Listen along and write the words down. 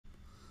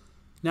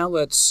Now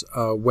let's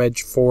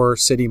wedge 4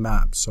 city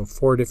maps, so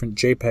 4 different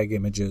JPEG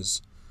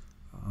images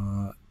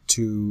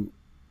to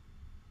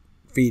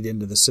feed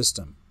into the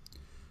system.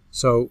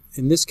 So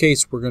in this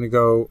case, we're going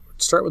to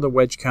start with a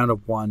wedge count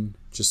of 1,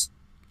 just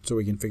so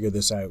we can figure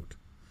this out.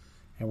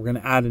 And we're going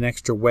to add an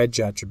extra wedge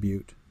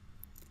attribute.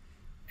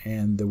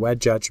 And the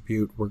wedge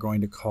attribute we're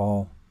going to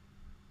call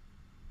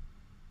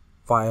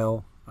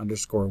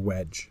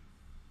file_wedge.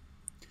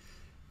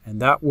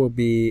 And that will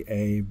be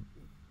a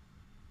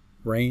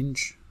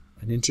range,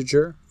 an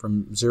integer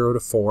from 0 to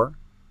 4,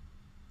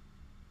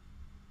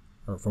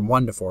 or from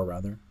 1 to 4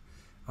 rather,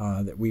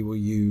 that we will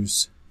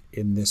use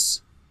in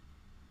this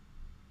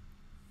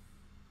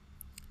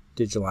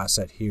digital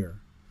asset here.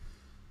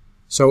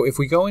 So if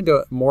we go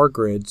into more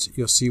grids,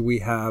 you'll see we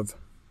have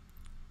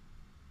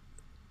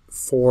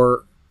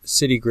 4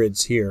 city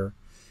grids here,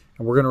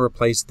 and we're going to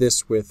replace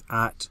this with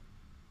 @file_wedge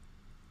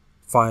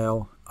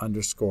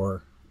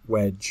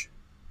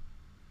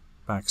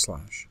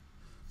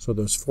 \. So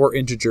those 4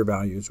 integer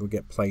values will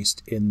get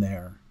placed in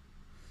there.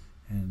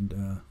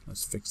 And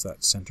let's fix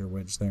that center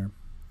wedge there.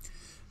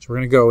 So we're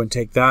going to go and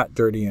take that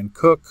dirty and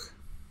cook.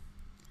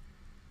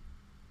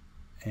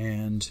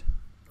 And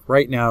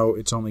right now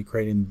it's only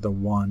creating the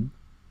 1,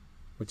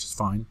 which is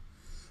fine.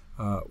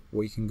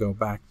 We can go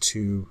back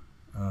to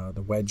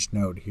the wedge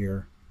node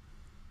here,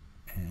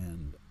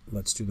 and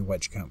let's do the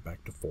wedge count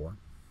back to 4.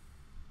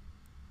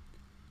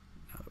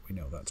 Now that we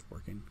know that's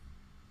working.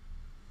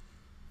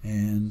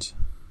 And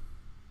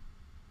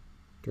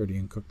dirty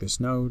and cook this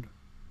node.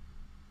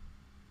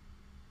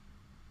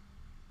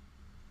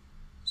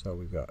 So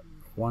we've got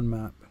 1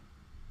 map,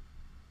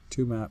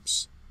 2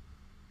 maps,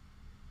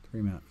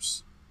 3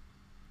 maps,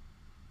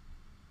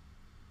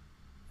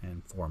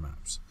 and 4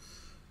 maps.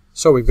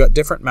 So we've got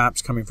different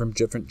maps coming from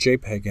different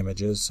JPEG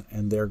images,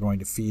 and they're going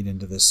to feed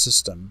into this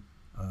system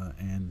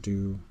and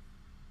do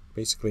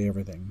basically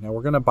everything. Now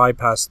we're going to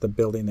bypass the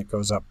building that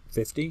goes up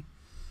 50.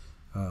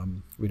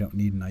 We don't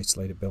need an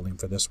isolated building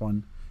for this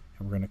one.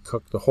 And we're going to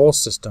cook the whole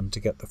system to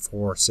get the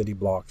 4 city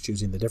blocks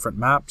using the different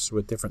maps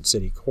with different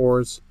city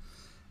cores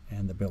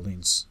and the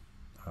buildings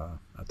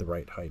at the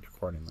right height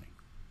accordingly.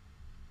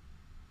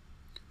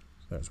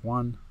 So there's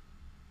 1,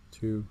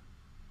 2,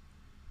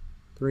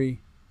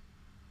 3,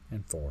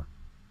 and 4.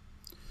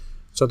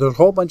 So there's a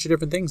whole bunch of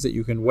different things that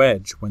you can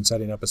wedge when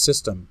setting up a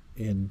system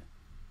in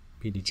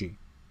PDG.